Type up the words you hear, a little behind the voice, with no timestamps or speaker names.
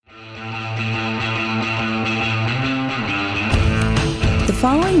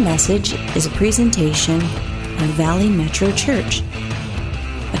following message is a presentation of Valley Metro Church,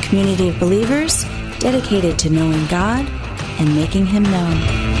 a community of believers dedicated to knowing God and making Him known.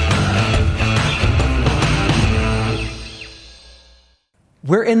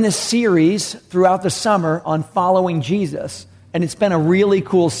 We're in this series throughout the summer on following Jesus, and it's been a really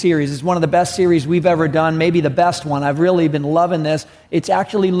cool series. It's one of the best series we've ever done, maybe the best one. I've really been loving this. It's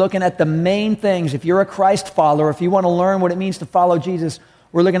actually looking at the main things. If you're a Christ follower, if you want to learn what it means to follow Jesus,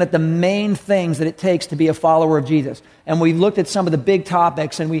 we're looking at the main things that it takes to be a follower of Jesus. And we looked at some of the big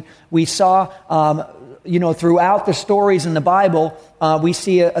topics, and we saw, throughout the stories in the Bible, we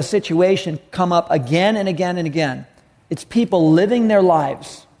see a situation come up again and again and again. It's people living their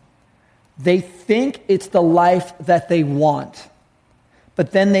lives. They think it's the life that they want.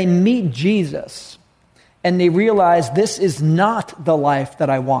 But then they meet Jesus, and they realize this is not the life that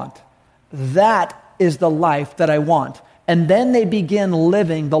I want. That is the life that I want. And then they begin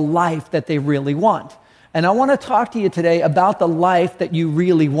living the life that they really want. And I want to talk to you today about the life that you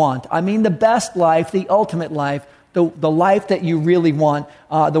really want. I mean the best life, the ultimate life, the life that you really want.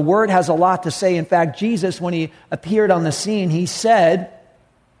 The Word has a lot to say. In fact, Jesus, when He appeared on the scene, He said,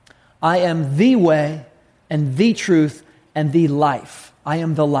 I am the way and the truth and the life. I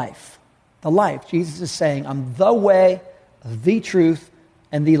am the life. The life. Jesus is saying, I'm the way, the truth,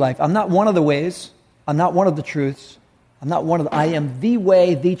 and the life. I'm not one of the ways. I'm not one of the truths. I am the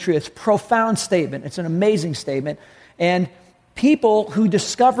way, the truth. It's a profound statement. It's an amazing statement. And people who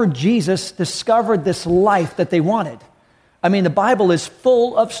discovered Jesus discovered this life that they wanted. I mean, the Bible is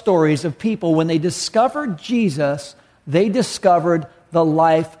full of stories of people, when they discovered Jesus, they discovered the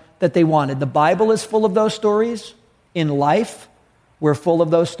life that they wanted. The Bible is full of those stories. In life, we're full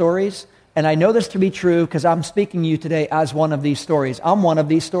of those stories. And I know this to be true because I'm speaking to you today as one of these stories. I'm one of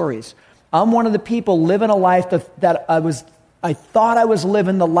these stories. I'm one of the people living a life that I thought I was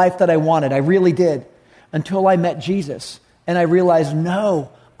living the life that I wanted. I really did. Until I met Jesus. And I realized, no,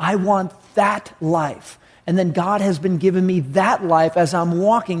 I want that life. And then God has been giving me that life as I'm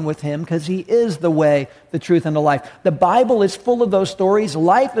walking with Him, because He is the way, the truth, and the life. The Bible is full of those stories.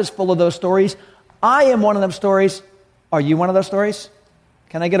 Life is full of those stories. I am one of those stories. Are you one of those stories?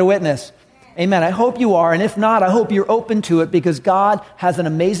 Can I get a witness? Amen. I hope you are. And if not, I hope you're open to it, because God has an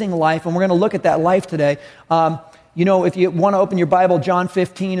amazing life. And we're going to look at that life today. If you want to open your Bible, John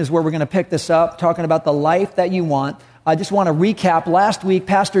 15 is where we're going to pick this up, talking about the life that you want. I just want to recap. Last week,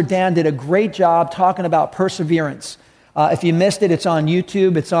 Pastor Dan did a great job talking about perseverance. If you missed it, it's on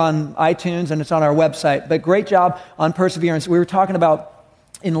YouTube, it's on iTunes, and it's on our website. But great job on perseverance. We were talking about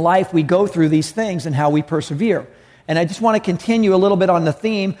in life we go through these things and how we persevere. And I just want to continue a little bit on the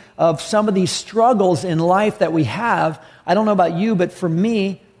theme of some of these struggles in life that we have. I don't know about you, but for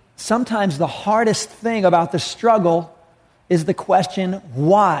me, sometimes the hardest thing about the struggle is the question,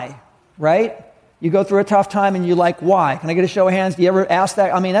 why? Right? You go through a tough time and you're like, why? Can I get a show of hands? Do you ever ask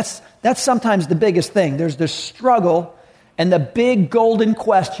that? I mean, that's sometimes the biggest thing. There's the struggle and the big golden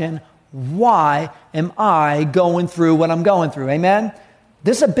question, why am I going through what I'm going through? Amen?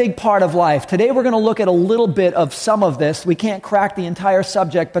 This is a big part of life. Today we're going to look at a little bit of some of this. We can't crack the entire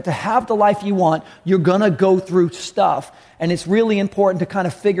subject, but to have the life you want, you're going to go through stuff. And it's really important to kind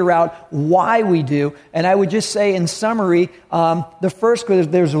of figure out why we do. And I would just say in summary, the first,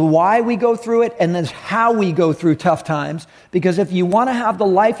 there's why we go through it, and there's how we go through tough times. Because if you want to have the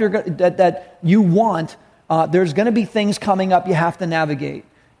life that you want, there's going to be things coming up you have to navigate.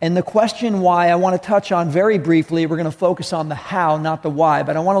 And the question why I want to touch on very briefly. We're going to focus on the how, not the why,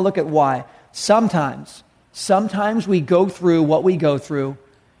 but I want to look at why. Sometimes we go through what we go through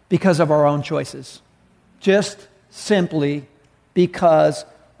because of our own choices. Just simply because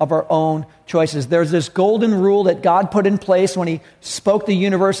of our own choices. There's this golden rule that God put in place when He spoke the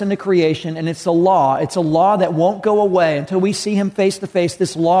universe into creation, and it's a law. It's a law that won't go away until we see Him face to face.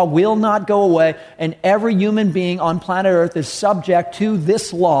 This law will not go away, and every human being on planet Earth is subject to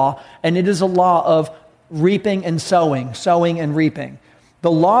this law, and it is a law of reaping and sowing and reaping.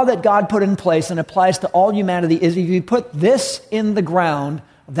 The law that God put in place and applies to all humanity is if you put this in the ground,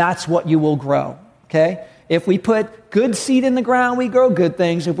 that's what you will grow. Okay? If we put good seed in the ground, we grow good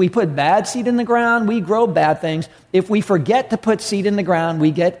things. If we put bad seed in the ground, we grow bad things. If we forget to put seed in the ground,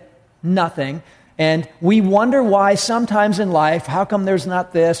 we get nothing. And we wonder why sometimes in life, how come there's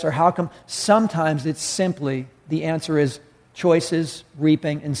not this, or how come sometimes it's simply, the answer is choices,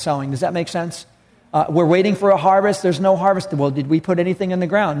 reaping, and sowing. Does that make sense? We're waiting for a harvest. There's no harvest. Well, did we put anything in the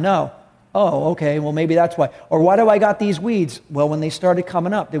ground? No. Oh, okay, well, maybe that's why. Or why do I got these weeds? Well, when they started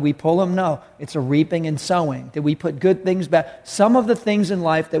coming up, did we pull them? No. It's a reaping and sowing. Did we put good things back? Some of the things in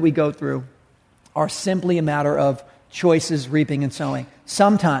life that we go through are simply a matter of choices, reaping and sowing.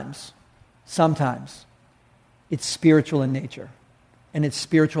 Sometimes, it's spiritual in nature, and it's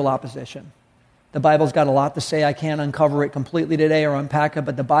spiritual opposition. The Bible's got a lot to say. I can't uncover it completely today or unpack it,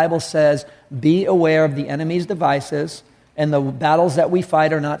 but the Bible says, be aware of the enemy's devices, and the battles that we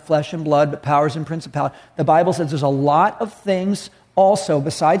fight are not flesh and blood, but powers and principalities. The Bible says there's a lot of things also,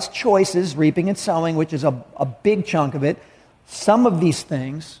 besides choices, reaping and sowing, which is a big chunk of it. Some of these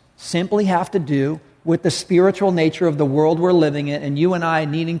things simply have to do with the spiritual nature of the world we're living in, and you and I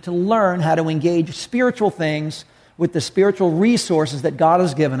needing to learn how to engage spiritual things with the spiritual resources that God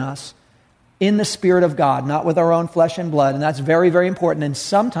has given us in the Spirit of God, not with our own flesh and blood. And that's very, very important. And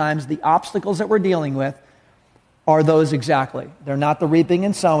sometimes the obstacles that we're dealing with are those exactly. They're not the reaping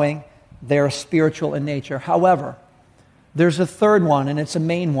and sowing. They're spiritual in nature. However, there's a third one, and it's a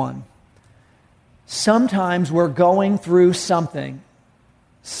main one. Sometimes we're going through something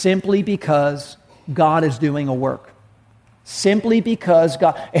simply because God is doing a work. Simply because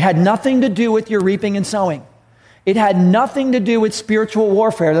God... It had nothing to do with your reaping and sowing. It had nothing to do with spiritual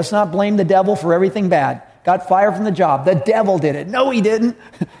warfare. Let's not blame the devil for everything bad. Got fired from the job. The devil did it. No, he didn't.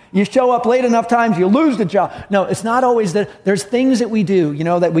 You show up late enough times, you lose the job. No, it's not always that. There's things that we do,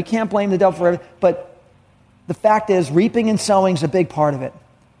 that we can't blame the devil for everything. But the fact is, reaping and sowing is a big part of it.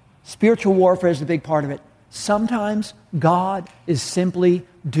 Spiritual warfare is a big part of it. Sometimes God is simply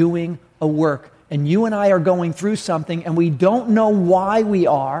doing a work. And you and I are going through something, and we don't know why we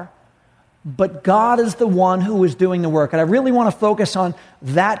are, but God is the one who is doing the work. And I really want to focus on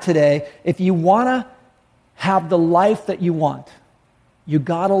that today. If you want to have the life that you want, you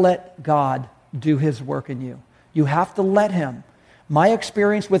got to let God do His work in you. You have to let Him. My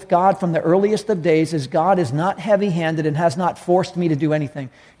experience with God from the earliest of days is God is not heavy-handed and has not forced me to do anything.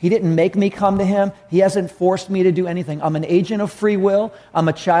 He didn't make me come to Him. He hasn't forced me to do anything. I'm an agent of free will. I'm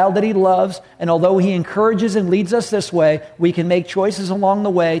a child that He loves. And although He encourages and leads us this way, we can make choices along the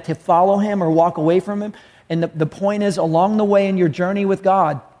way to follow Him or walk away from Him. And the point is, along the way in your journey with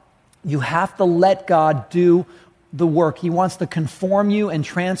God, you have to let God do the work. He wants to conform you and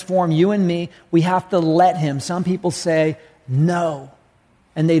transform you and me. We have to let Him. Some people say, no.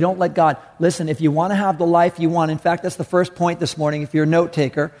 And they don't let God. Listen, if you want to have the life you want, in fact, that's the first point this morning, if you're a note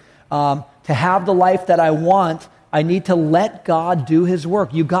taker, to have the life that I want, I need to let God do His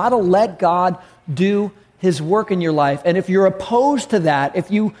work. You got to let God do His work in your life. And if you're opposed to that,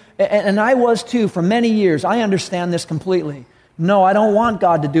 and I was too for many years, I understand this completely. No, I don't want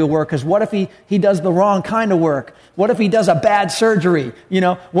God to do work, because what if he does the wrong kind of work? What if He does a bad surgery?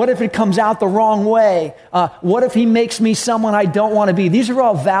 What if it comes out the wrong way? What if He makes me someone I don't want to be? These are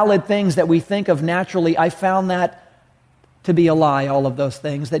all valid things that we think of naturally. I found that to be a lie, all of those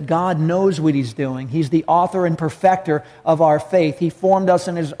things, that God knows what He's doing. He's the author and perfecter of our faith. He formed us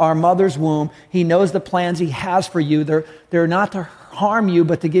in our mother's womb. He knows the plans He has for you. They're not to harm you,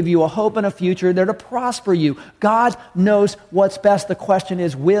 but to give you a hope and a future. They're to prosper you. God knows what's best. The question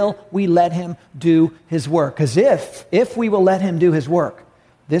is, will we let Him do His work? Because if we will let Him do His work,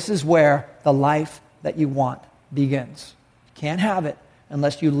 this is where the life that you want begins. You can't have it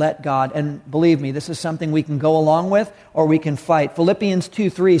unless you let God. And believe me, this is something we can go along with or we can fight. Philippians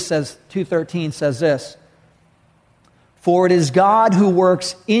 2:13 says this, "For it is God who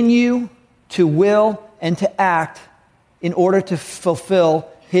works in you to will and to act in order to fulfill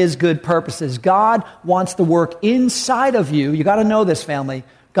His good purposes." God wants to work inside of you. You got to know this, family.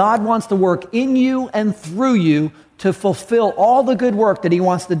 God wants to work in you and through you to fulfill all the good work that He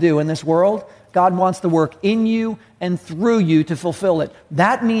wants to do in this world. God wants to work in you and through you to fulfill it.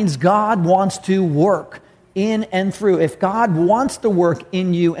 That means God wants to work in and through. If God wants to work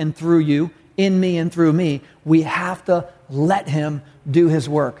in you and through you, in me and through me, we have to let Him do His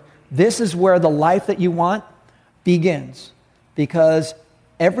work. This is where the life that you want begins. Because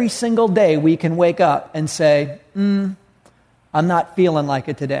every single day we can wake up and say, I'm not feeling like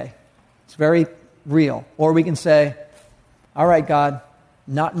it today. It's very real. Or we can say, all right, God,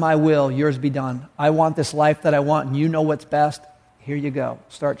 not my will, yours be done. I want this life that I want, and you know what's best. Here you go.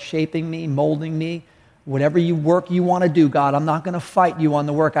 Start shaping me, molding me. Whatever work you want to do, God, I'm not going to fight you on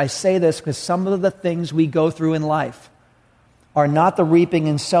the work. I say this because some of the things we go through in life are not the reaping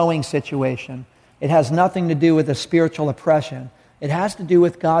and sowing situation. It has nothing to do with a spiritual oppression. It has to do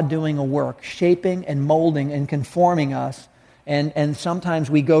with God doing a work, shaping and molding and conforming us. And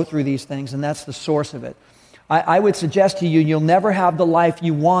sometimes we go through these things, and that's the source of it. I would suggest to you, you'll never have the life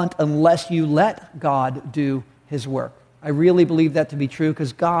you want unless you let God do His work. I really believe that to be true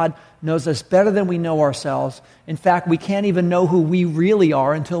because God knows us better than we know ourselves. In fact, we can't even know who we really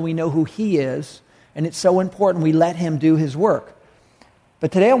are until we know who He is. And it's so important we let Him do His work.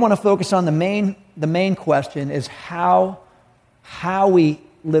 But today I want to focus on the main question is how we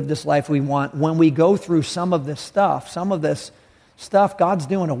live this life we want when we go through some of this stuff. Some of this stuff, God's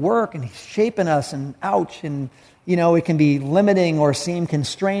doing a work and He's shaping us, and ouch, and it can be limiting or seem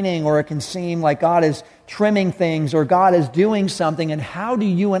constraining, or it can seem like God is trimming things or God is doing something. And how do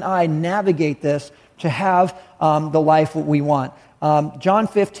you and I navigate this to have the life that we want? John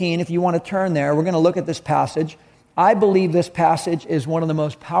 15, if you want to turn there, we're going to look at this passage. I believe this passage is one of the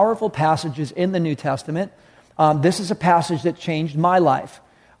most powerful passages in the New Testament. This is a passage that changed my life.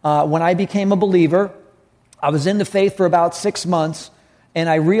 When I became a believer, I was in the faith for about 6 months, and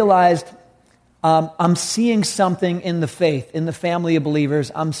I realized I'm seeing something in the faith, in the family of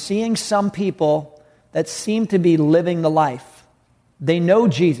believers. I'm seeing some people that seem to be living the life. They know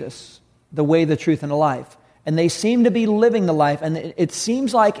Jesus, the way, the truth, and the life. And they seem to be living the life. And it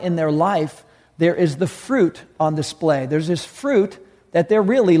seems like in their life, there is the fruit on display. There's this fruit that they're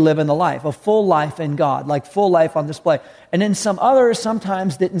really living the life, a full life in God, like full life on display. And then some others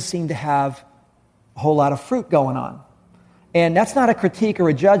sometimes didn't seem to have a whole lot of fruit going on. And that's not a critique or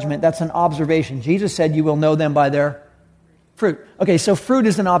a judgment, that's an observation. Jesus said you will know them by their fruit. Okay, so fruit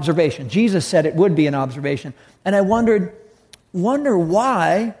is an observation. Jesus said it would be an observation. And I wonder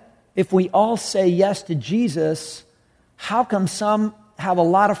why, if we all say yes to Jesus, how come some have a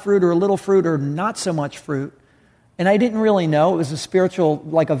lot of fruit or a little fruit or not so much fruit? And I didn't really know. It was a spiritual,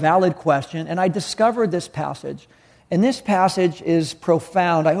 like a valid question. And I discovered this passage. And this passage is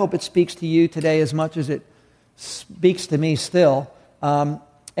profound. I hope it speaks to you today as much as it speaks to me still.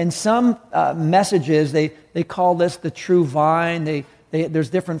 And some messages, they call this the true vine. There's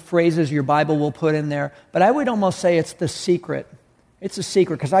different phrases your Bible will put in there. But I would almost say it's the secret. It's a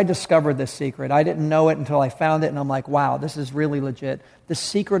secret because I discovered this secret. I didn't know it until I found it, and I'm like, wow, this is really legit. The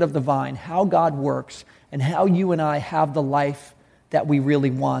secret of the vine, how God works, and how you and I have the life that we really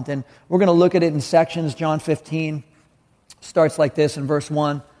want. And we're going to look at it in sections. John 15 starts like this in verse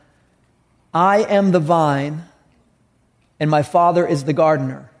 1. I am the vine, and my Father is the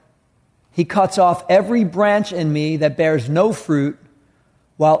gardener. He cuts off every branch in me that bears no fruit,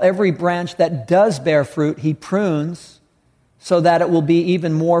 while every branch that does bear fruit, He prunes, so that it will be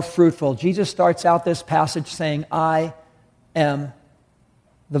even more fruitful. Jesus starts out this passage saying, I am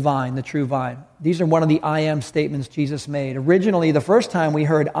the vine, the true vine. These are one of the I am statements Jesus made. Originally, the first time we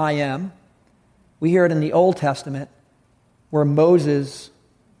heard I am, we hear it in the Old Testament, where Moses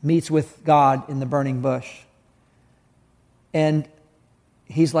meets with God in the burning bush. And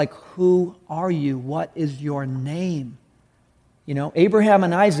he's like, who are you? What is your name? Abraham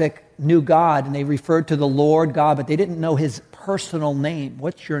and Isaac knew God, and they referred to the Lord God, but they didn't know His personal name.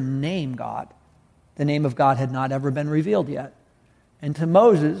 What's your name, God? The name of God had not ever been revealed yet. And to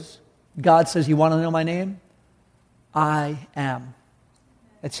Moses, God says, you want to know my name? I am.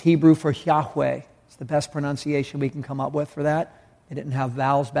 It's Hebrew for Yahweh. It's the best pronunciation we can come up with for that. They didn't have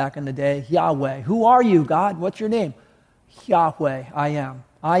vowels back in the day. Yahweh. Who are you, God? What's your name? Yahweh. I am.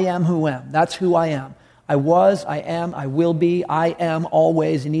 I am who am. That's who I am. I was, I am, I will be, I am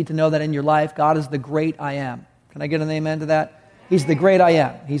always. You need to know that in your life. God is the great I am. Can I get an amen to that? He's the great I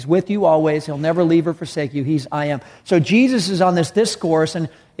am. He's with you always. He'll never leave or forsake you. He's I am. So Jesus is on this discourse, and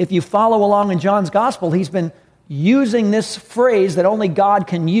if you follow along in John's gospel, he's been using this phrase that only God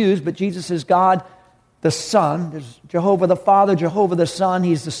can use, but Jesus is God the Son. There's Jehovah the Father, Jehovah the Son.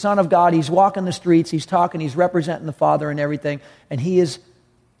 He's the Son of God. He's walking the streets. He's talking. He's representing the Father and everything. And He is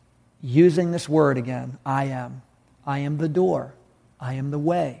using this word again, I am. I am the door. I am the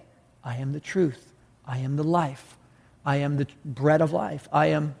way. I am the truth. I am the life. I am the bread of life. I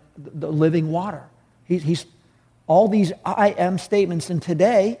am the living water. He's all these I am statements. And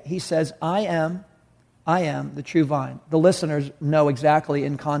today, He says, I am the true vine. The listeners know exactly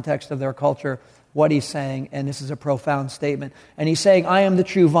in context of their culture what He's saying, and this is a profound statement. And He's saying, I am the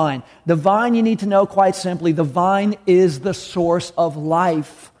true vine. The vine, you need to know quite simply, the vine is the source of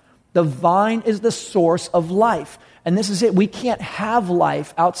life. The vine is the source of life. And this is it. We can't have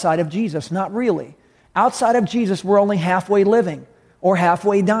life outside of Jesus. Not really. Outside of Jesus, we're only halfway living or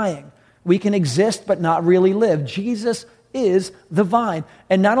halfway dying. We can exist but not really live. Jesus is the vine.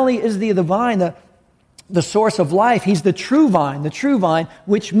 And not only is He the vine, the source of life, He's the true vine,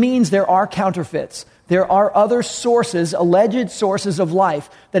 which means there are counterfeits. There are other sources, alleged sources of life,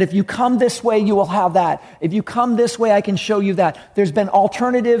 that if you come this way, you will have that. If you come this way, I can show you that. There's been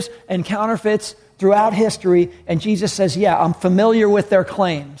alternatives and counterfeits throughout history, and Jesus says, yeah, I'm familiar with their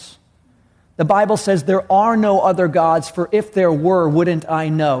claims. The Bible says there are no other gods, for if there were, wouldn't I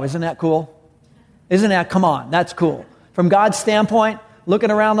know? Isn't that cool? Come on, that's cool. From God's standpoint,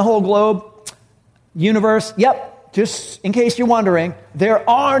 looking around the whole globe, universe, yep, just in case you're wondering, there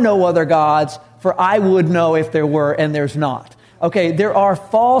are no other gods, for I would know if there were, and there's not. Okay, there are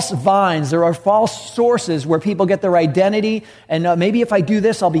false vines, there are false sources where people get their identity, and maybe if I do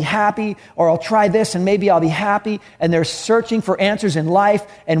this, I'll be happy, or I'll try this, and maybe I'll be happy, and they're searching for answers in life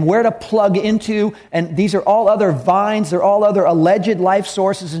and where to plug into, and these are all other vines, they're all other alleged life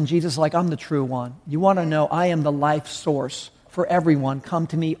sources, and Jesus is like, I'm the true one. You want to know, I am the life source for everyone. Come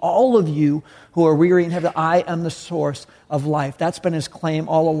to me, all of you who are weary and heavy. I am the source of life. That's been his claim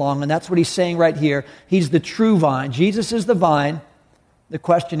all along, and that's what he's saying right here. He's the true vine. Jesus is the vine. The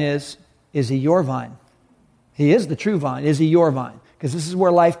question is he your vine? He is the true vine. Is he your vine? Because this is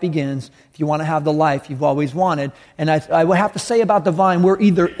where life begins if you want to have the life you've always wanted. And I would have to say about the vine, we're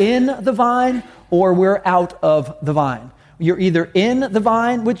either in the vine or we're out of the vine. You're either in the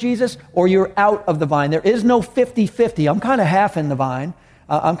vine with Jesus or you're out of the vine. There is no 50-50. I'm kind of half in the vine.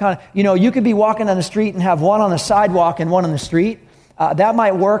 You could be walking on the street and have one on the sidewalk and one on the street. That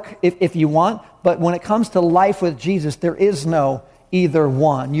might work if you want. But when it comes to life with Jesus, there is no either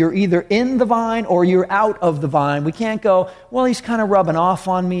one. You're either in the vine or you're out of the vine. We can't go, well, he's kind of rubbing off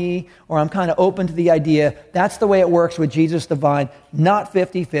on me, or I'm kind of open to the idea. That's the way it works with Jesus the vine, not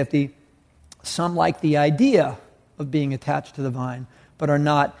 50-50. Some like the idea of being attached to the vine, but are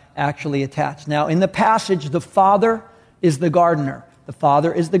not actually attached. Now, in the passage, the Father is the gardener. The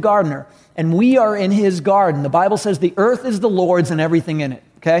Father is the gardener, and we are in his garden. The Bible says the earth is the Lord's and everything in it,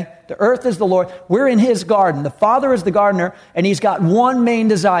 okay? The earth is the Lord. We're in his garden. The Father is the gardener, and he's got one main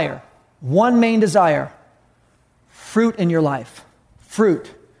desire. Fruit in your life.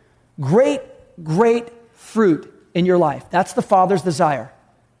 Fruit. Great fruit in your life. That's the Father's desire.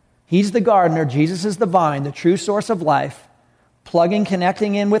 He's the gardener. Jesus is the vine, the true source of life.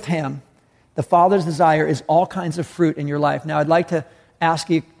 Connecting in with him. The Father's desire is all kinds of fruit in your life. Now, I'd like to ask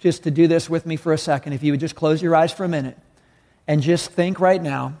you just to do this with me for a second. If you would just close your eyes for a minute and just think right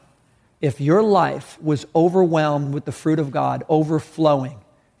now, if your life was overwhelmed with the fruit of God, overflowing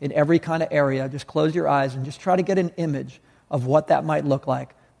in every kind of area, just close your eyes and just try to get an image of what that might look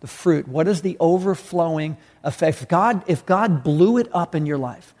like. The fruit. What is the overflowing effect? If God blew it up in your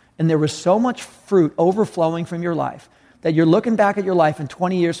life, and there was so much fruit overflowing from your life that you're looking back at your life in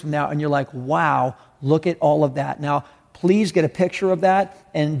 20 years from now and you're like, wow, look at all of that. Now, please get a picture of that.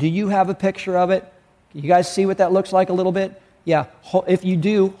 And do you have a picture of it? You guys see what that looks like a little bit? Yeah. If you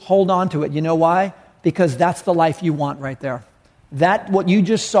do, hold on to it. You know why? Because that's the life you want right there. That, what you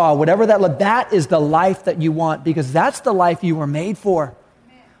just saw, whatever that is the life that you want, because that's the life you were made for.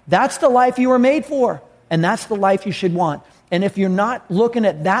 That's the life you were made for. And that's the life you should want. And if you're not looking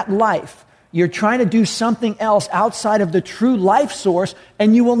at that life, you're trying to do something else outside of the true life source,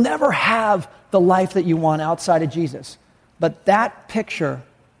 and you will never have the life that you want outside of Jesus. But that picture,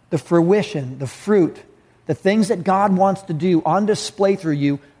 the fruition, the fruit, the things that God wants to do on display through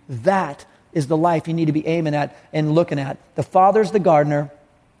you, that is the life you need to be aiming at and looking at. The Father's the gardener.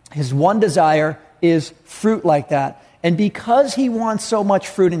 His one desire is fruit like that. And because he wants so much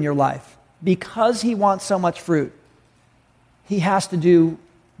fruit in your life, because he wants so much fruit, he has to do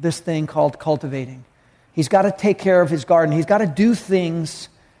this thing called cultivating. He's got to take care of his garden. He's got to do things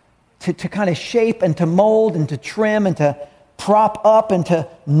to kind of shape and to mold and to trim and to prop up and to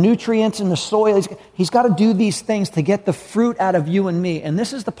nutrients in the soil. He's got to do these things to get the fruit out of you and me. And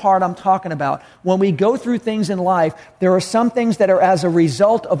this is the part I'm talking about. When we go through things in life, there are some things that are as a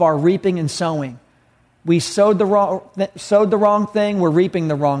result of our reaping and sowing. We sowed the wrong thing, we're reaping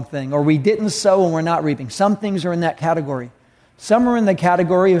the wrong thing. Or we didn't sow and we're not reaping. Some things are in that category. Some are in the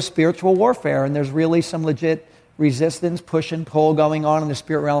category of spiritual warfare, and there's really some legit resistance, push and pull going on in the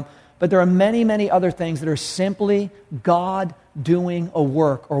spirit realm. But there are many, many other things that are simply God doing a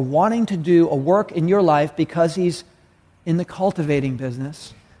work or wanting to do a work in your life because he's in the cultivating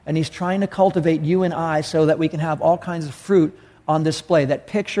business, and he's trying to cultivate you and I so that we can have all kinds of fruit on display. That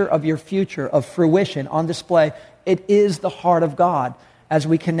picture of your future, of fruition on display, it is the heart of God. As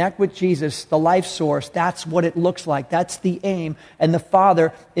we connect with Jesus, the life source, that's what it looks like. That's the aim. And the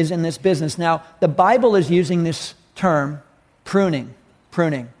Father is in this business. Now, the Bible is using this term, pruning.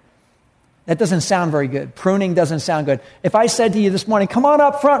 That doesn't sound very good. Pruning doesn't sound good. If I said to you this morning, come on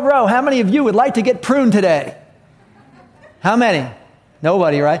up front row, how many of you would like to get pruned today? How many?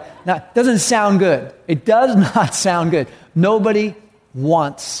 Nobody, right? Now, it doesn't sound good. It does not sound good. Nobody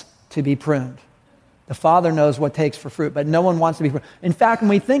wants to be pruned. The Father knows what takes for fruit, but no one wants to be pruned. In fact, when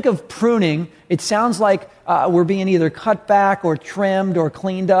we think of pruning, it sounds like we're being either cut back or trimmed or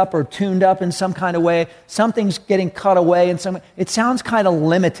cleaned up or tuned up in some kind of way. Something's getting cut away in some way. It sounds kind of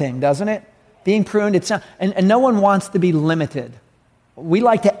limiting, doesn't it? Being pruned, and no one wants to be limited. We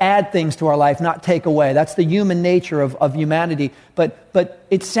like to add things to our life, not take away. That's the human nature of humanity. But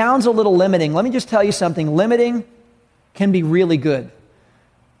it sounds a little limiting. Let me just tell you something. Limiting can be really good.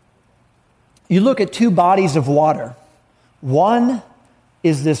 You look at two bodies of water. One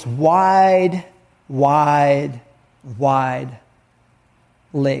is this wide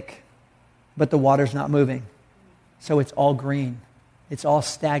lake, but the water's not moving. So it's all green. It's all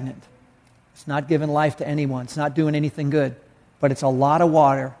stagnant. It's not giving life to anyone. It's not doing anything good. But it's a lot of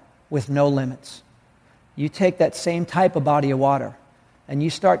water with no limits. You take that same type of body of water and you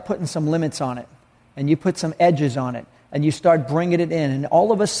start putting some limits on it, and you put some edges on it, and you start bringing it in, and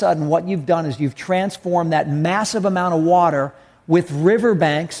all of a sudden what you've done is you've transformed that massive amount of water with river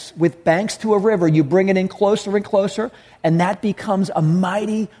banks, with banks to a river. You bring it in closer and closer, and that becomes a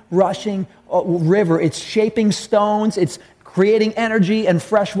mighty rushing river. It's shaping stones. It's creating energy and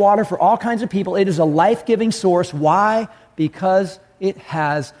fresh water for all kinds of people. It is a life-giving source. Why? Because it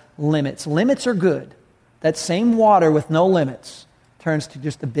has limits. Limits are good. That same water with no limits turns to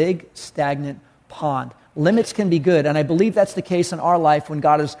just a big stagnant pond. Limits can be good, and I believe that's the case in our life when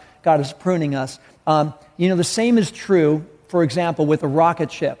God is pruning us. The same is true, for example, with a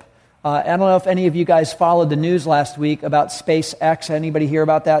rocket ship. I don't know if any of you guys followed the news last week about SpaceX. Anybody hear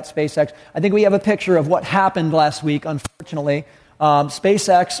about that, SpaceX? I think we have a picture of what happened last week, unfortunately.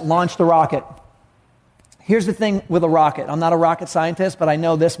 SpaceX launched a rocket. Here's the thing with a rocket. I'm not a rocket scientist, but I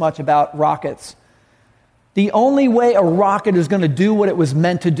know this much about rockets. The only way a rocket is going to do what it was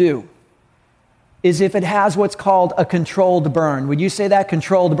meant to do is if it has what's called a controlled burn. Would you say that?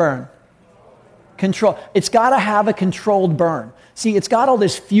 Controlled burn. Control. It's got to have a controlled burn. See, it's got all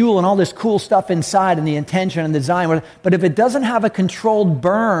this fuel and all this cool stuff inside and the intention and the design, but if it doesn't have a controlled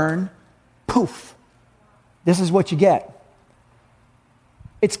burn, poof, this is what you get.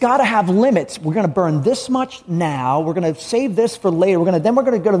 It's got to have limits. We're going to burn this much now. We're going to save this for later. Then we're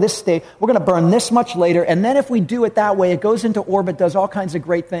going to go to this state. We're going to burn this much later. And then if we do it that way, it goes into orbit, does all kinds of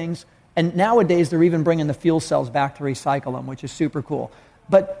great things. And nowadays, they're even bringing the fuel cells back to recycle them, which is super cool.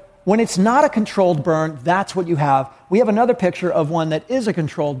 But when it's not a controlled burn, that's what you have. We have another picture of one that is a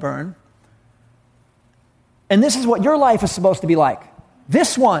controlled burn. And this is what your life is supposed to be like.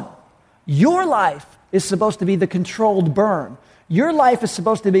 This one, your life is supposed to be the controlled burn. Your life is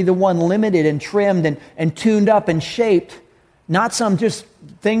supposed to be the one limited and trimmed and tuned up and shaped, not some just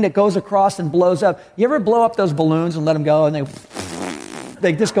thing that goes across and blows up. You ever blow up those balloons and let them go and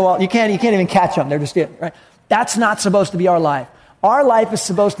they just go out? You can't even catch them. They're just right. That's not supposed to be our life. Our life is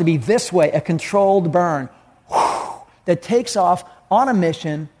supposed to be this way, a controlled burn that takes off on a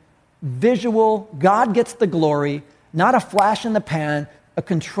mission, visual, God gets the glory, not a flash in the pan, a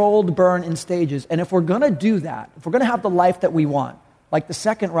controlled burn in stages. And if we're going to do that, if we're going to have the life that we want, like the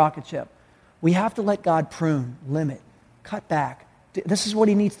second rocket ship, we have to let God prune, limit, cut back. This is what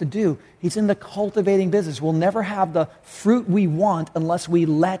he needs to do. He's in the cultivating business. We'll never have the fruit we want unless we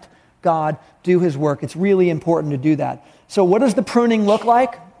let God do his work. It's really important to do that. So what does the pruning look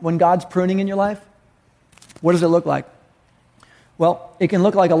like when God's pruning in your life? What does it look like? Well, it can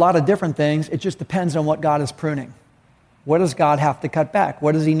look like a lot of different things. It just depends on what God is pruning. What does God have to cut back?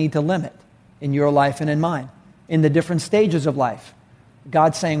 What does he need to limit in your life and in mine? In the different stages of life.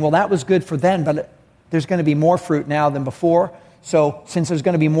 God's saying, well, that was good for then, but there's going to be more fruit now than before. So since there's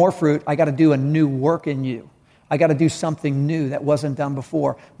going to be more fruit, I got to do a new work in you. I got to do something new that wasn't done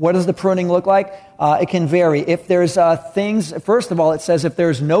before. What does the pruning look like? It can vary. If there's things, first of all, it says if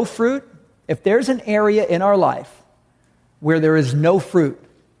there's no fruit, if there's an area in our life where there is no fruit,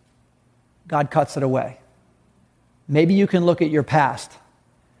 God cuts it away. Maybe you can look at your past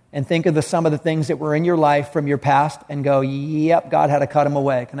and think of some of the things that were in your life from your past and go, yep, God had to cut them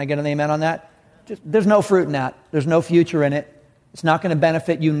away. Can I get an amen on that? There's no fruit in that. There's no future in it. It's not going to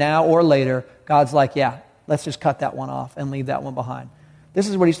benefit you now or later. God's like, yeah, let's just cut that one off and leave that one behind. This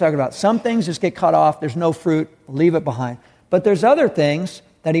is what he's talking about. Some things just get cut off. There's no fruit. Leave it behind. But there's other things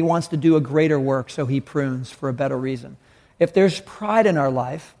that he wants to do a greater work, so he prunes for a better reason. If there's pride in our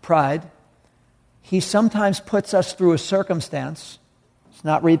life, he sometimes puts us through a circumstance. It's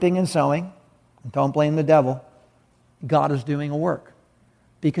not reaping and sowing. Don't blame the devil. God is doing a work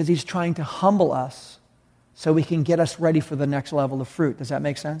because he's trying to humble us so he can get us ready for the next level of fruit. Does that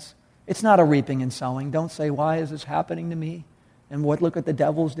make sense? It's not a reaping and sowing. Don't say, why is this happening to me? And look what the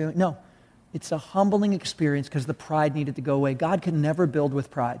devil's doing. No, it's a humbling experience because the pride needed to go away. God can never build with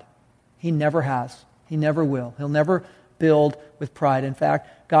pride. He never has. He never will. He'll never build with pride. In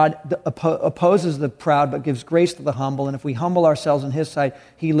fact, God opposes the proud but gives grace to the humble. And if we humble ourselves in his sight,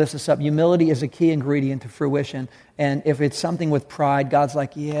 he lifts us up. Humility is a key ingredient to fruition. And if it's something with pride, God's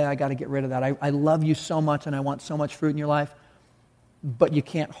like, yeah, I got to get rid of that. I love you so much and I want so much fruit in your life. but you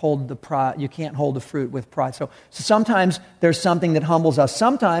can't hold the pride. You can't hold the fruit with pride. So sometimes there's something that humbles us.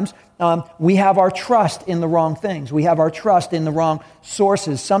 Sometimes we have our trust in the wrong things. We have our trust in the wrong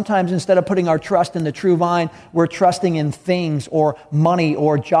sources. Sometimes instead of putting our trust in the true vine, we're trusting in things or money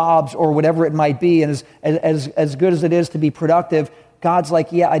or jobs or whatever it might be. And as good as it is to be productive, God's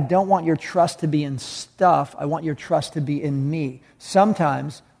like, yeah, I don't want your trust to be in stuff. I want your trust to be in me.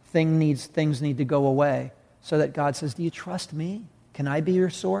 Sometimes things need to go away so that God says, do you trust me? Can I be your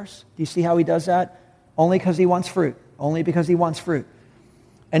source? Do you see how he does that? Only because he wants fruit. Only because he wants fruit.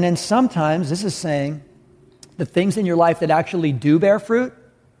 And then sometimes, this is saying, the things in your life that actually do bear fruit,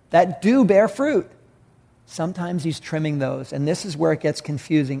 sometimes he's trimming those. And this is where it gets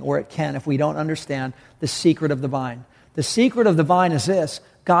confusing, or it can, if we don't understand the secret of the vine. The secret of the vine is this: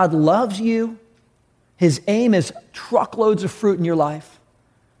 God loves you. His aim is truckloads of fruit in your life.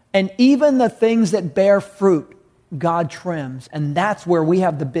 And even the things that bear fruit, God trims. And that's where we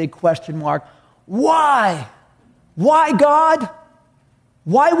have the big question mark. Why? Why, God?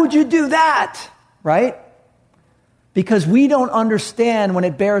 Why would you do that? Right? Because we don't understand when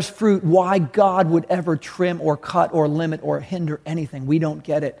it bears fruit why God would ever trim or cut or limit or hinder anything. We don't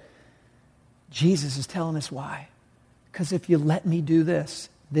get it. Jesus is telling us why. Because if you let me do this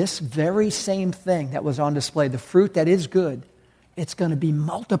very same thing that was on display, the fruit that is good, it's going to be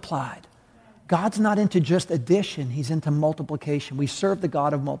multiplied. God's not into just addition. He's into multiplication. We serve the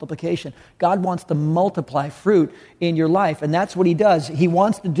God of multiplication. God wants to multiply fruit in your life, and that's what he does. He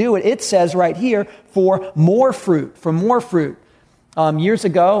wants to do it, it says right here, for more fruit, Years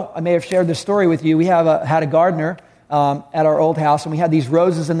ago, I may have shared this story with you. We had a gardener at our old house, and we had these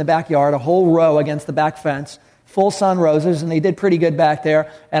roses in the backyard, a whole row against the back fence, full sun roses, and they did pretty good back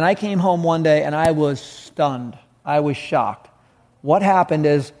there. And I came home one day, and I was stunned. I was shocked. What happened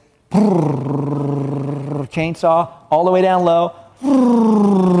is, chainsaw all the way down low,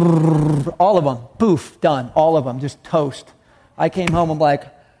 all of them, poof, done, all of them, just toast. I came home, I'm like,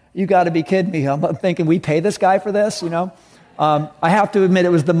 you got to be kidding me. I'm thinking, we pay this guy for this, I have to admit it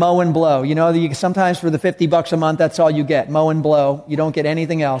was the mow and blow. Sometimes for the $50 a month, that's all you get, mow and blow. You don't get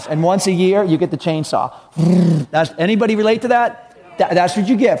anything else. And once a year, you get the chainsaw. Anybody relate to that? That's what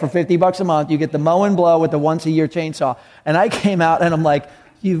you get for $50 a month. You get the mow and blow with the once a year chainsaw. And I came out and I'm like,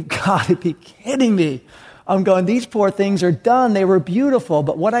 you've got to be kidding me. I'm going, these poor things are done. They were beautiful.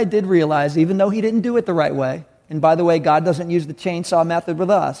 But what I did realize, even though he didn't do it the right way, and by the way, God doesn't use the chainsaw method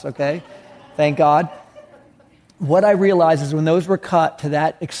with us, okay? Thank God. What I realized is when those were cut to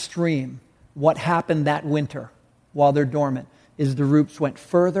that extreme, what happened that winter while they're dormant is the roots went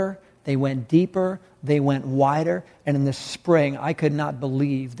further, they went deeper, they went wider, and in the spring, I could not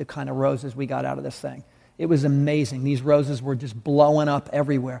believe the kind of roses we got out of this thing. It was amazing. These roses were just blowing up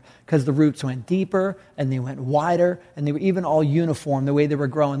everywhere because the roots went deeper and they went wider and they were even all uniform the way they were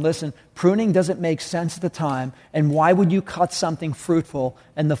growing. Listen, pruning doesn't make sense at the time. And why would you cut something fruitful?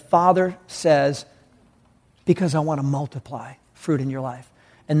 And the Father says, because I want to multiply fruit in your life.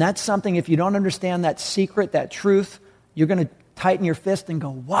 And that's something, if you don't understand that secret, that truth, you're going to tighten your fist and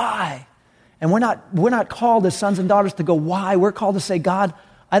go, why? And we're not called as sons and daughters to go, why? We're called to say, God,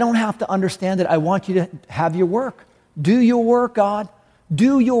 I don't have to understand it. I want you to have your work. Do your work, God.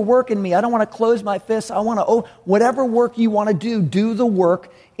 Do your work in me. I don't want to close my fists. I want to, whatever work you want to do the work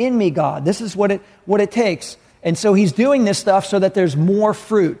in me, God. This is what it takes. And so he's doing this stuff so that there's more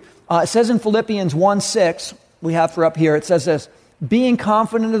fruit. It says in Philippians 1:6, we have for up here, it says this, being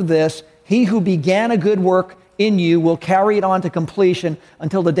confident of this, he who began a good work in you will carry it on to completion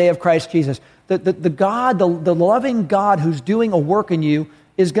until the day of Christ Jesus. The loving God who's doing a work in you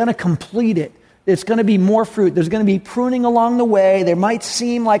is going to complete it. It's going to be more fruit. There's going to be pruning along the way. There might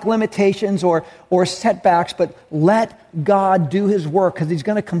seem like limitations or setbacks, but let God do his work because he's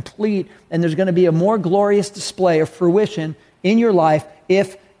going to complete, and there's going to be a more glorious display of fruition in your life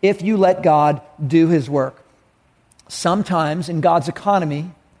if you let God do his work. Sometimes in God's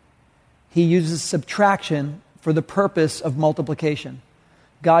economy, he uses subtraction for the purpose of multiplication.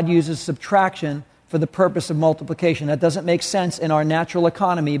 God uses subtraction for the purpose of multiplication. That doesn't make sense in our natural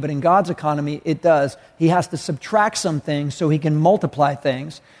economy, but in God's economy, it does. He has to subtract some things so he can multiply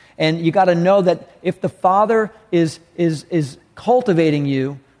things. And you got to know that if the Father is cultivating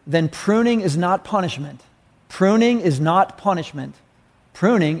you, then pruning is not punishment. Pruning is not punishment.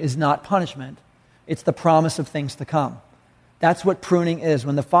 Pruning is not punishment. It's the promise of things to come. That's what pruning is.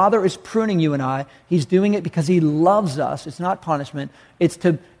 When the Father is pruning you and I, he's doing it because he loves us. It's not punishment. It's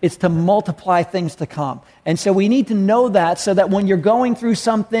to multiply things to come. And so we need to know that so that when you're going through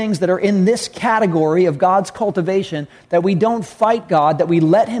some things that are in this category of God's cultivation, that we don't fight God, that we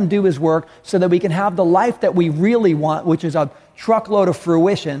let him do his work so that we can have the life that we really want, which is a truckload of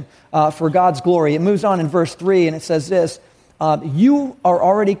fruition for God's glory. It moves on in verse 3, and it says this, you are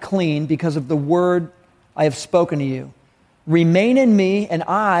already clean because of the word I have spoken to you. Remain in me, and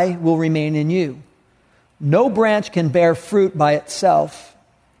I will remain in you. No branch can bear fruit by itself.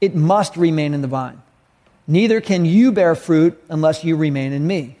 It must remain in the vine. Neither can you bear fruit unless you remain in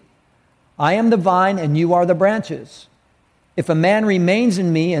me. I am the vine, and you are the branches. If a man remains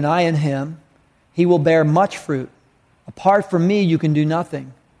in me, and I in him, he will bear much fruit. Apart from me, you can do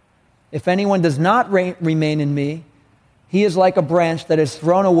nothing. If anyone does not remain in me, he is like a branch that is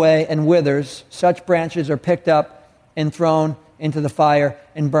thrown away and withers. Such branches are picked up and thrown into the fire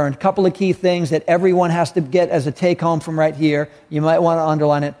and burned. A couple of key things that everyone has to get as a take-home from right here. You might want to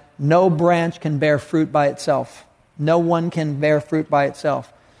underline it. No branch can bear fruit by itself. No one can bear fruit by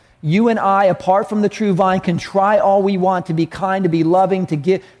itself. You and I, apart from the true vine, can try all we want to be kind, to be loving,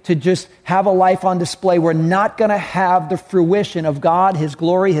 to just have a life on display. We're not going to have the fruition of God, His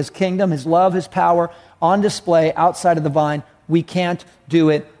glory, His kingdom, His love, His power on display outside of the vine. We can't do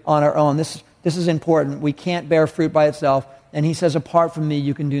it on our own. This is important. We can't bear fruit by itself. And He says, apart from me,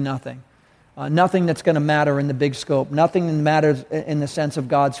 you can do nothing. Nothing that's going to matter in the big scope. Nothing that matters in the sense of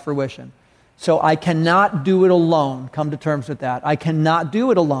God's fruition. So I cannot do it alone. Come to terms with that. I cannot do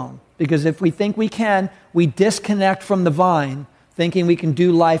it alone. Because if we think we can, we disconnect from the vine, thinking we can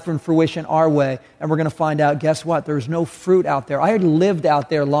do life and fruition our way. And we're going to find out, guess what? There's no fruit out there. I had lived out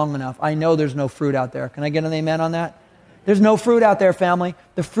there long enough. I know there's no fruit out there. Can I get an amen on that? There's no fruit out there, family.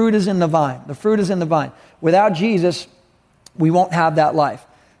 The fruit is in the vine. The fruit is in the vine. Without Jesus, we won't have that life.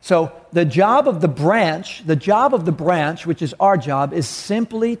 So the job of the branch, which is our job, is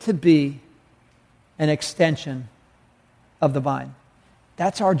simply to be an extension of the vine.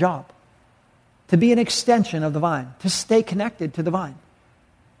 That's our job. To be an extension of the vine. To stay connected to the vine.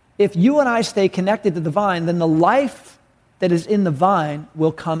 If you and I stay connected to the vine, then the life that is in the vine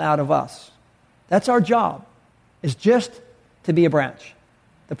will come out of us. That's our job. Is just to be a branch.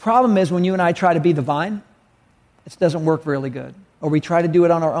 The problem is when you and I try to be the vine, it doesn't work really good. Or we try to do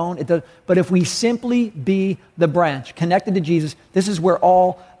it on our own. It does. But if we simply be the branch, connected to Jesus, this is where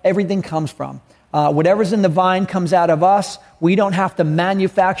everything comes from. Whatever's in the vine comes out of us. We don't have to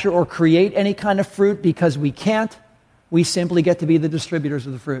manufacture or create any kind of fruit because we can't. We simply get to be the distributors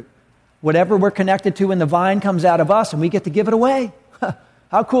of the fruit. Whatever we're connected to in the vine comes out of us, and we get to give it away.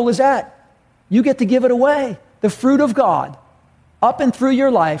 How cool is that? You get to give it away. The fruit of God, up and through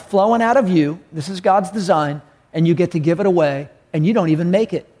your life, flowing out of you. This is God's design, and you get to give it away, and you don't even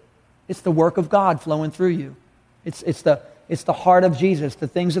make it. It's the work of God flowing through you. It's the heart of Jesus, the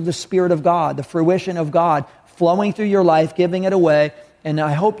things of the Spirit of God, the fruition of God flowing through your life, giving it away. And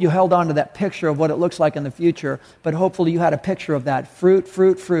I hope you held on to that picture of what it looks like in the future, but hopefully you had a picture of that. Fruit,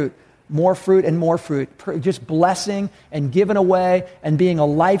 fruit, fruit. More fruit and more fruit. Just blessing and giving away and being a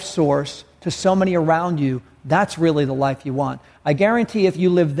life source to so many around you. That's really the life you want. I guarantee if you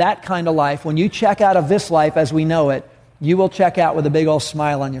live that kind of life, when you check out of this life as we know it, you will check out with a big old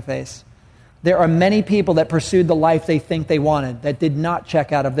smile on your face. There are many people that pursued the life they think they wanted that did not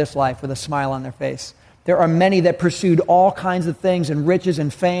check out of this life with a smile on their face. There are many that pursued all kinds of things and riches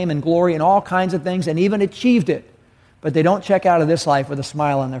and fame and glory and all kinds of things and even achieved it, but they don't check out of this life with a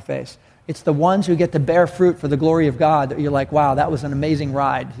smile on their face. It's the ones who get to bear fruit for the glory of God that you're like, wow, that was an amazing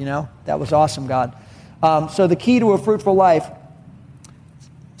ride, That was awesome, God. So the key to a fruitful life,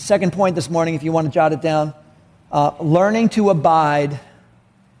 second point this morning, if you want to jot it down, learning to abide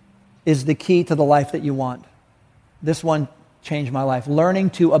is the key to the life that you want. This one changed my life.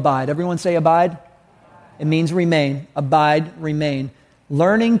 Learning to abide. Everyone say abide. It means remain. Abide, remain.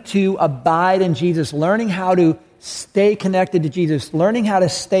 Learning to abide in Jesus. Learning how to stay connected to Jesus. Learning how to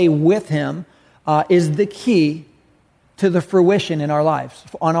stay with Him is the key to the fruition in our lives,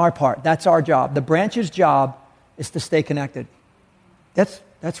 on our part. That's our job. The branch's job is to stay connected.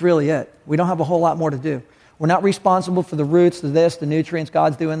 That's really it. We don't have a whole lot more to do. We're not responsible for the roots, the nutrients.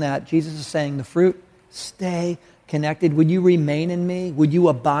 God's doing that. Jesus is saying, the fruit, stay connected. Would you remain in me? Would you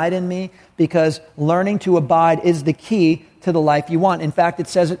abide in me? Because learning to abide is the key to the life you want. In fact, it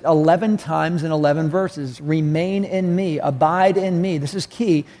says it 11 times in 11 verses. Remain in me. Abide in me. This is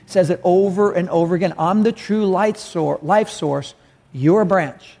key. It says it over and over again. I'm the true life source. You're a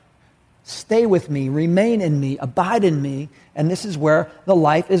branch. Stay with me. Remain in me. Abide in me. And this is where the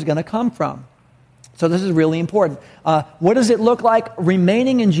life is going to come from. So this is really important. What does it look like?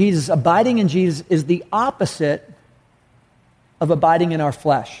 Remaining in Jesus, abiding in Jesus is the opposite of abiding in our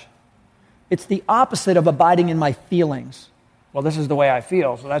flesh. It's the opposite of abiding in my feelings. Well, this is the way I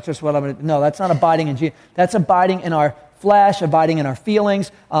feel, so that's just what I'm going to... No, that's not abiding in Jesus. That's abiding in our flesh, abiding in our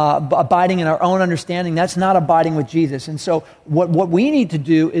feelings, abiding in our own understanding. That's not abiding with Jesus. And so what we need to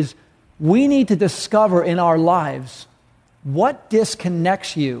do is we need to discover in our lives what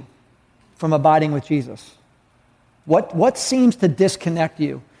disconnects you from abiding with Jesus. What seems to disconnect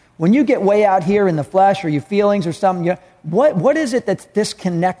you? When you get way out here in the flesh or your feelings or something, what is it that's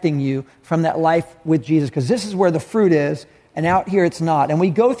disconnecting you from that life with Jesus? Because this is where the fruit is, and out here it's not. And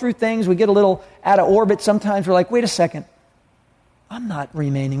we go through things, we get a little out of orbit. Sometimes we're like, wait a second, I'm not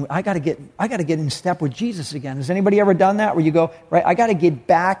remaining. I got to get in step with Jesus again. Has anybody ever done that? Where you go, right? I got to get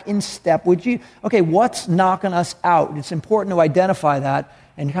back in step with Jesus. Okay, what's knocking us out? It's important to identify that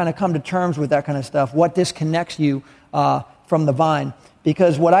and kind of come to terms with that kind of stuff. What disconnects you from the vine?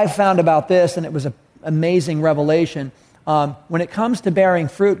 Because what I found about this, and it was an amazing revelation, when it comes to bearing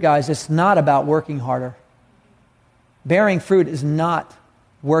fruit, guys, it's not about working harder. Bearing fruit is not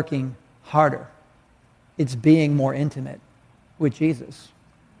working harder. It's being more intimate with Jesus.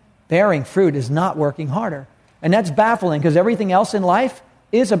 Bearing fruit is not working harder. And that's baffling because everything else in life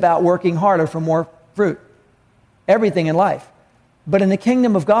is about working harder for more fruit. Everything in life. But in the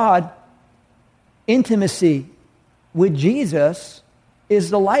kingdom of God, intimacy with Jesus is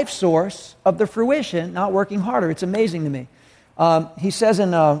the life source of the fruition, not working harder. It's amazing to me. He says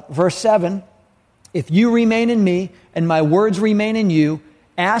in verse 7, if you remain in me and my words remain in you,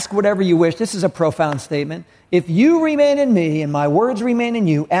 ask whatever you wish. This is a profound statement. If you remain in me and my words remain in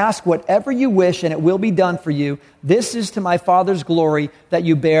you, ask whatever you wish and it will be done for you. This is to my Father's glory that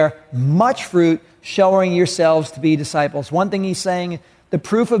you bear much fruit, showing yourselves to be disciples. One thing he's saying, the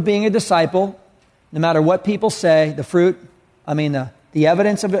proof of being a disciple, no matter what people say, the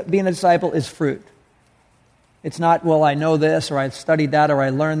evidence of it being a disciple is fruit. It's not, well, I know this, or I've studied that, or I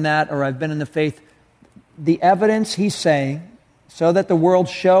learned that, or I've been in the faith. The evidence, he's saying, so that the world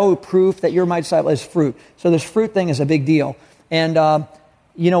show proof that you're my disciple, is fruit. So this fruit thing is a big deal. And,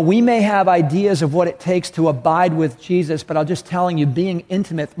 we may have ideas of what it takes to abide with Jesus, but I'm just telling you, being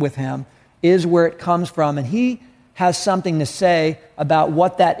intimate with him is where it comes from. And he has something to say about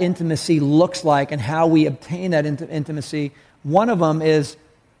what that intimacy looks like and how we obtain that intimacy. One of them is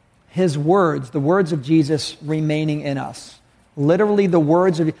his words, the words of Jesus remaining in us. Literally the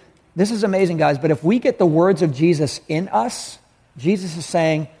words of... This is amazing, guys, but if we get the words of Jesus in us, Jesus is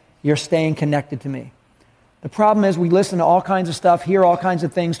saying, you're staying connected to me. The problem is we listen to all kinds of stuff, hear all kinds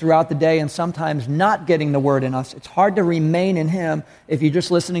of things throughout the day, and sometimes not getting the word in us. It's hard to remain in him if you're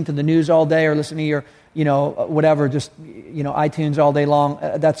just listening to the news all day or listening to your, iTunes all day long.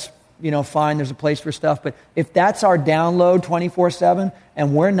 That's fine, there's a place for stuff. But if that's our download 24/7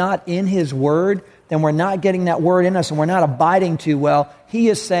 and we're not in his word, then we're not getting that word in us and we're not abiding too well. He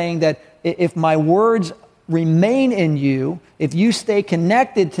is saying that if my words remain in you, if you stay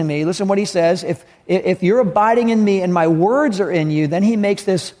connected to me, listen what he says, if you're abiding in me and my words are in you, then he makes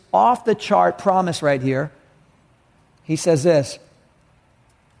this off-the-chart promise right here. He says this,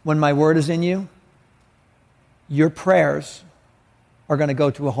 when my word is in you, your prayers are going to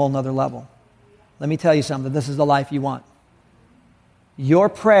go to a whole nother level. Let me tell you something. This is the life you want. Your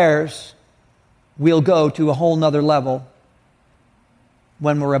prayers will go to a whole nother level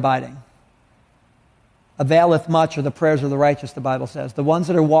when we're abiding. Availeth much are the prayers of the righteous, the Bible says. The ones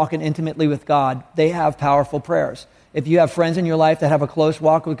that are walking intimately with God, they have powerful prayers. If you have friends in your life that have a close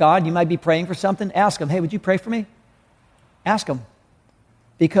walk with God, you might be praying for something. Ask them, hey, would you pray for me? Ask them.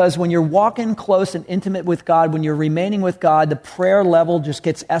 Because when you're walking close and intimate with God, when you're remaining with God, the prayer level just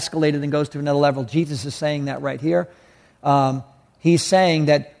gets escalated and goes to another level. Jesus is saying that right here. He's saying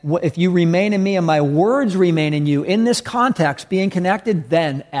that if you remain in me and my words remain in you, in this context, being connected,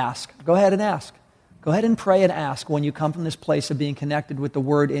 then ask. Go ahead and ask. Go ahead and pray and ask when you come from this place of being connected with the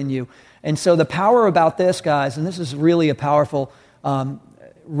word in you. And so the power about this, guys, and this is really a powerful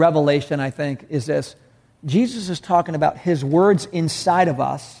revelation, I think, is this. Jesus is talking about his words inside of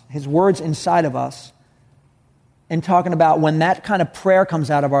us, and talking about when that kind of prayer comes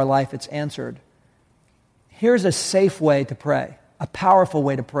out of our life, it's answered. Here's a safe way to pray, a powerful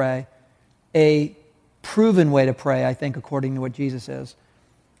way to pray, a proven way to pray, I think, according to what Jesus is.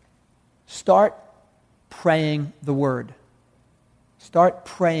 Start praying the word. Start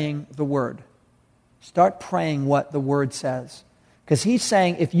praying the word. Start praying what the word says. Because he's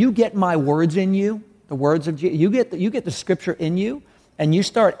saying, if you get my words in you, the words of Jesus, you get the scripture in you, and you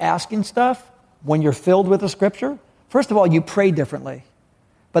start asking stuff when you're filled with the scripture, first of all, you pray differently.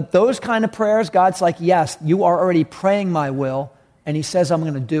 But those kind of prayers, God's like, yes, you are already praying my will, and he says, I'm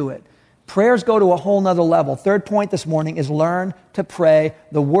going to do it. Prayers go to a whole nother level. Third point this morning is learn to pray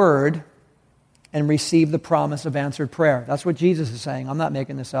the word and receive the promise of answered prayer. That's what Jesus is saying. I'm not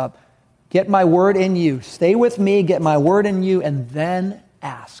making this up. Get my word in you. Stay with me, get my word in you, and then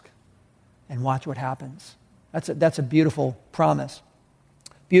ask. And watch what happens. That's a beautiful promise.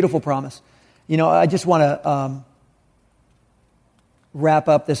 Beautiful promise. You know, I just want to wrap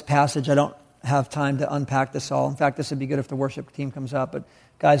up this passage. I don't have time to unpack this all. In fact, this would be good if the worship team comes up. But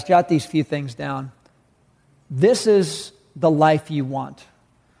guys, jot these few things down. This is the life you want.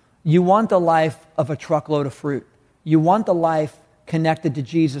 You want the life of a truckload of fruit. You want the life connected to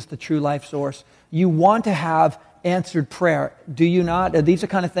Jesus, the true life source. You want to have answered prayer. Do you not? These are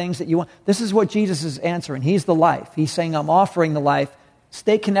kind of things that you want. This is what Jesus is answering. He's the life. He's saying, I'm offering the life.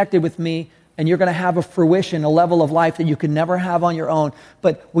 Stay connected with me, and you're going to have a fruition, a level of life that you could never have on your own.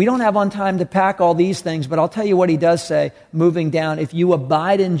 But we don't have on time to pack all these things, but I'll tell you what he does say, moving down. If you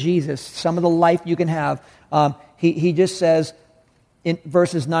abide in Jesus, some of the life you can have, he just says in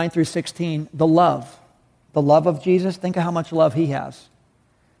verses 9 through 16, the love of Jesus, think of how much love he has.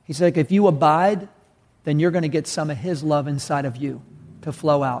 He said, if you abide, then you're going to get some of his love inside of you to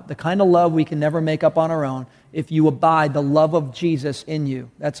flow out. The kind of love we can never make up on our own. If you abide, the love of Jesus in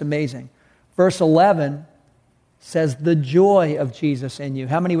you. That's amazing. Verse 11 says the joy of Jesus in you.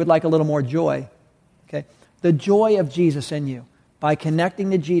 How many would like a little more joy? Okay, the joy of Jesus in you. By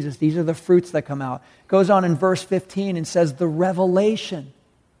connecting to Jesus, these are the fruits that come out. It goes on in verse 15 and says the revelation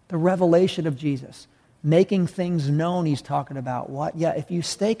of Jesus. Making things known, he's talking about. What? Yeah, if you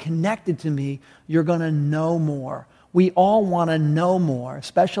stay connected to me, you're going to know more. We all want to know more,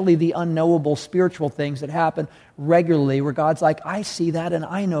 especially the unknowable spiritual things that happen regularly where God's like, I see that and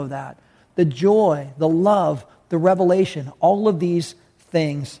I know that. The joy, the love, the revelation, all of these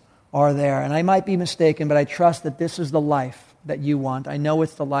things are there. And I might be mistaken, but I trust that this is the life that you want. I know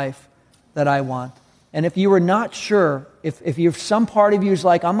it's the life that I want. And if you are not sure, if you're some part of you is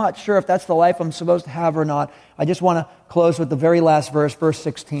like, I'm not sure if that's the life I'm supposed to have or not, I just want to close with the very last verse, verse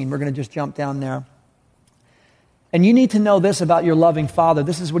 16. We're going to just jump down there. And you need to know this about your loving Father.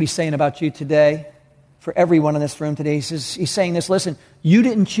 This is what he's saying about you today, for everyone in this room today. He's saying this, listen, you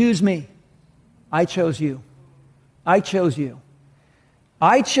didn't choose me. I chose you. I chose you.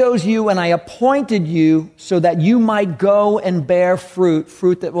 I chose you and I appointed you so that you might go and bear fruit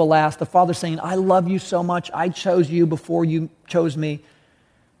that will last. The Father's saying, I love you so much. I chose you before you chose me.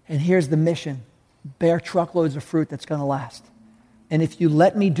 And here's the mission. Bear truckloads of fruit that's going to last. And if you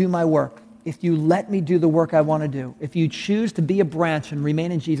let me do my work, if you let me do the work I want to do, if you choose to be a branch and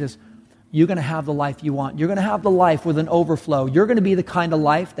remain in Jesus, you're going to have the life you want. You're going to have the life with an overflow. You're going to be the kind of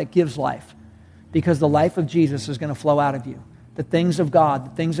life that gives life because the life of Jesus is going to flow out of you. The things of God,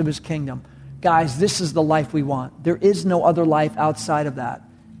 the things of his kingdom. Guys, this is the life we want. There is no other life outside of that.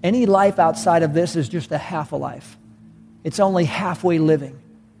 Any life outside of this is just a half a life. It's only halfway living.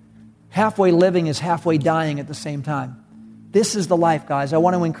 Halfway living is halfway dying at the same time. This is the life, guys. I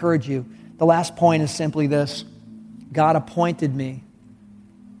want to encourage you. The last point is simply this. God appointed me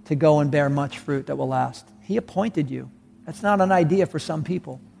to go and bear much fruit that will last. He appointed you. That's not an idea for some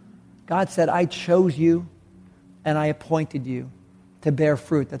people. God said, I chose you and I appointed you to bear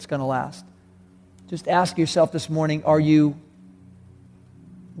fruit that's going to last. Just ask yourself this morning, are you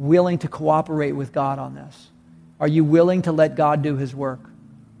willing to cooperate with God on this? Are you willing to let God do his work?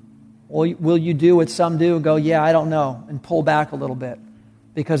 Or will you do what some do and go, yeah, I don't know, and pull back a little bit?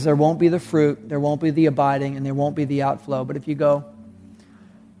 Because there won't be the fruit, there won't be the abiding, and there won't be the outflow. But if you go,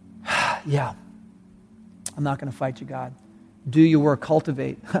 yeah, I'm not going to fight you, God. Do your work,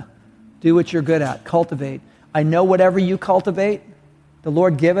 cultivate. Do what you're good at, cultivate. I know whatever you cultivate, the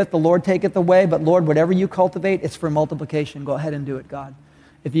Lord giveth, the Lord taketh away, but Lord, whatever you cultivate, it's for multiplication. Go ahead and do it, God.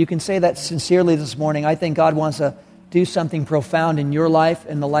 If you can say that sincerely this morning, I think God wants to do something profound in your life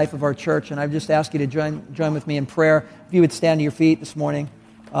and the life of our church. And I just ask you to join with me in prayer. If you would stand to your feet this morning.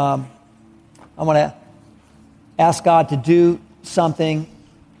 I want to ask God to do something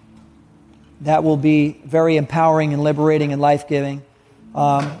that will be very empowering and liberating and life-giving.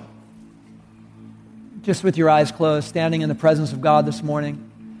 Just with your eyes closed, standing in the presence of God this morning.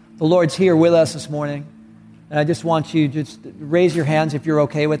 The Lord's here with us this morning. And I just want you to just raise your hands if you're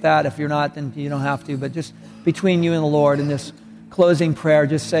okay with that. If you're not, then you don't have to. But just between you and the Lord in this closing prayer,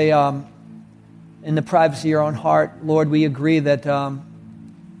 just say in the privacy of your own heart, Lord, we agree that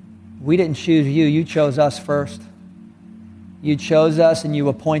we didn't choose you. You chose us first. You chose us and you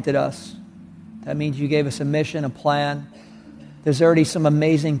appointed us. That means you gave us a mission, a plan. There's already some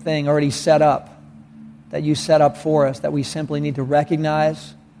amazing thing already set up that you set up for us that we simply need to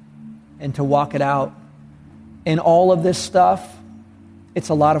recognize and to walk it out. And all of this stuff, it's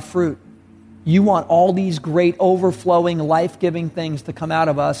a lot of fruit. You want all these great overflowing, life-giving things to come out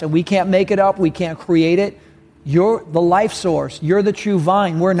of us, and we can't make it up, we can't create it. You're the life source. You're the true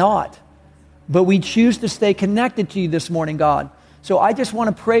vine. We're not. but we choose to stay connected to you this morning, God. So I just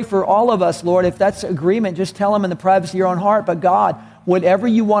want to pray for all of us, Lord. If that's agreement, just tell them in the privacy of your own heart. But God, whatever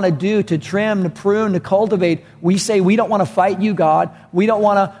you want to do to trim, to prune, to cultivate, we say we don't want to fight you, God. We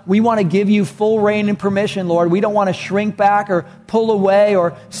want to give you full reign and permission, Lord. We don't want to shrink back or pull away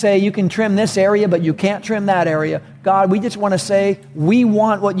or say you can trim this area, but you can't trim that area. God, we just want to say we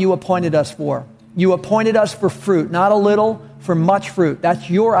want what you appointed us for. You appointed us for fruit, not a little, for much fruit. That's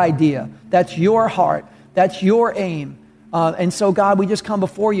your idea. That's your heart. That's your aim. And so, God, we just come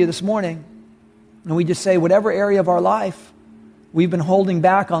before you this morning, and we just say whatever area of our life we've been holding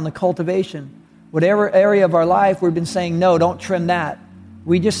back on the cultivation, whatever area of our life we've been saying, no, don't trim that.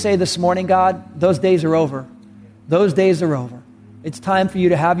 We just say this morning, God, those days are over. Those days are over. It's time for you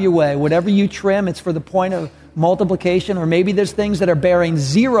to have your way. Whatever you trim, it's for the point of multiplication, or maybe there's things that are bearing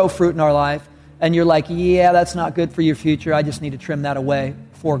zero fruit in our life, and you're like, yeah, that's not good for your future. I just need to trim that away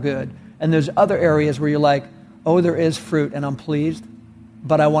for good. And there's other areas where you're like, oh, there is fruit, and I'm pleased,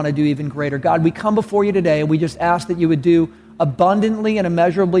 but I want to do even greater. God, we come before you today, and we just ask that you would do abundantly and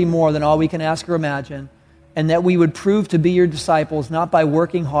immeasurably more than all we can ask or imagine, and that we would prove to be your disciples, not by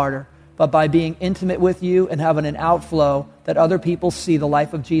working harder, but by being intimate with you and having an outflow that other people see the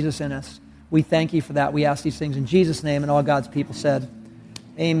life of Jesus in us. We thank you for that. We ask these things in Jesus' name, and all God's people said,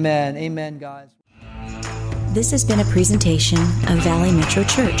 amen. Amen, guys. This has been a presentation of Valley Metro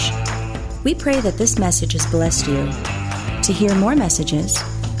Church. We pray that this message has blessed you. To hear more messages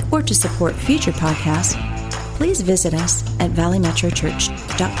or to support future podcasts, please visit us at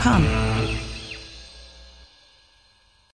valleymetrochurch.com.